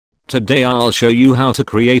Today I'll show you how to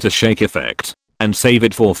create a shake effect and save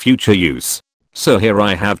it for future use. So here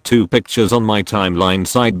I have two pictures on my timeline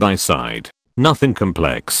side by side. Nothing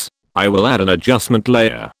complex. I will add an adjustment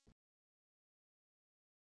layer.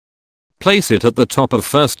 Place it at the top of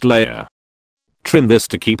first layer. Trim this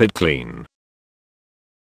to keep it clean.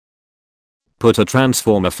 Put a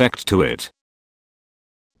transform effect to it.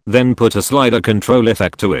 Then put a slider control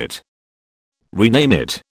effect to it. Rename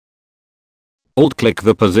it. Alt-click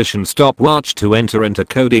the position stopwatch to enter into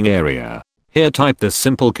coding area. Here type this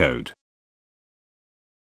simple code.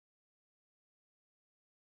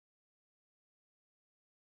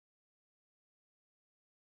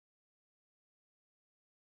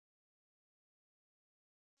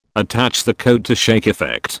 Attach the code to shake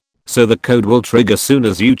effect, so the code will trigger soon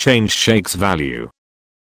as you change shake's value.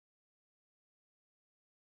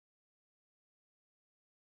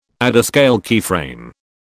 Add a scale keyframe.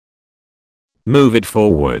 Move it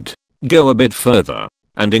forward, go a bit further,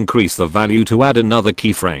 and increase the value to add another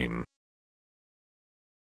keyframe.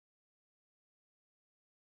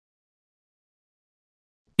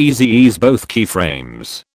 Ease both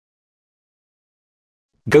keyframes.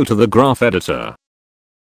 Go to the graph editor.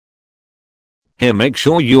 Here make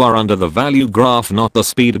sure you are under the value graph, not the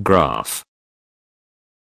speed graph.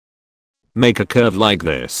 Make a curve like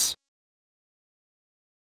this.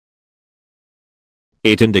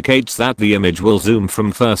 It indicates that the image will zoom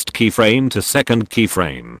from first keyframe to second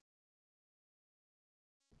keyframe.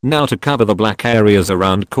 Now to cover the black areas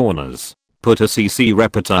around corners, put a CC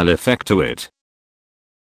reptile effect to it.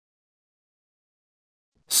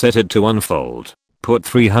 Set it to unfold. Put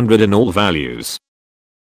 300 in all values.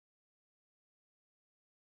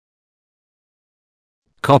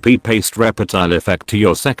 Copy paste reptile effect to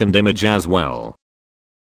your second image as well.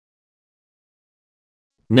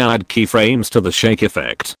 Now add keyframes to the shake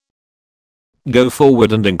effect. Go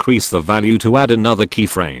forward and increase the value to add another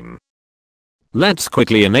keyframe. Let's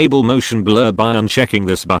quickly enable motion blur by unchecking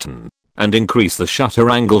this button and increase the shutter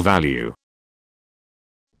angle value.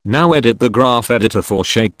 Now edit the graph editor for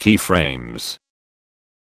shake keyframes.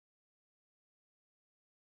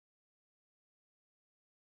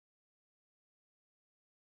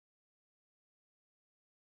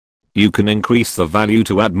 You can increase the value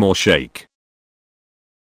to add more shake.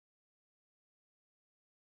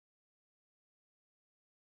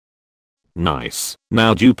 Nice.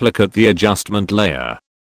 Now duplicate the adjustment layer.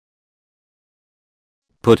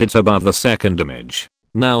 Put it above the second image.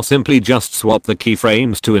 Now simply just swap the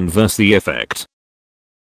keyframes to inverse the effect.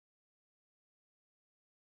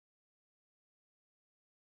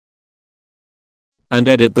 And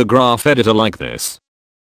edit the graph editor like this.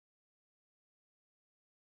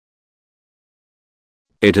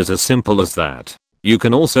 It is as simple as that. You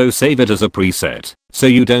can also save it as a preset, so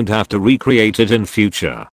you don't have to recreate it in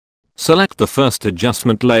future. Select the first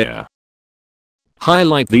adjustment layer.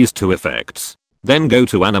 Highlight these two effects. Then go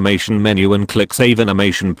to animation menu and click save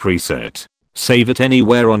animation preset. Save it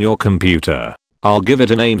anywhere on your computer. I'll give it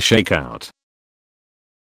a name shakeout.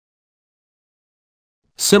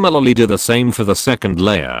 Similarly do the same for the second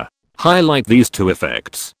layer. Highlight these two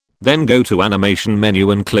effects. Then go to animation menu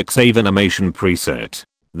and click save animation preset.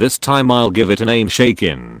 This time I'll give it a name shake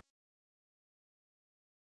in.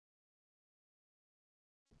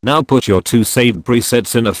 Now put your two saved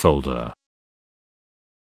presets in a folder.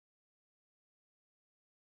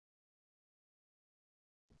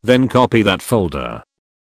 Then copy that folder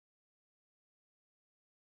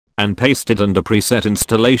and paste it under preset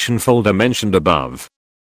installation folder mentioned above.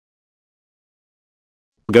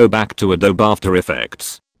 Go back to Adobe After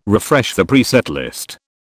Effects. Refresh the preset list.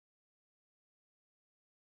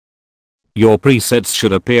 Your presets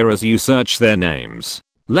should appear as you search their names.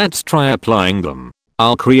 Let's try applying them.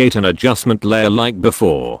 I'll create an adjustment layer like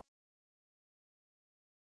before.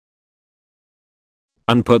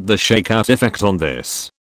 And put the shakeout effect on this.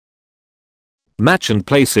 Match and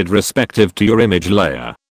place it respective to your image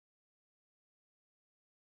layer.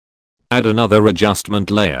 Add another adjustment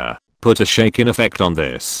layer. Put a shake in effect on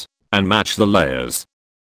this. And match the layers.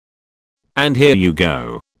 And here you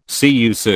go. See you soon.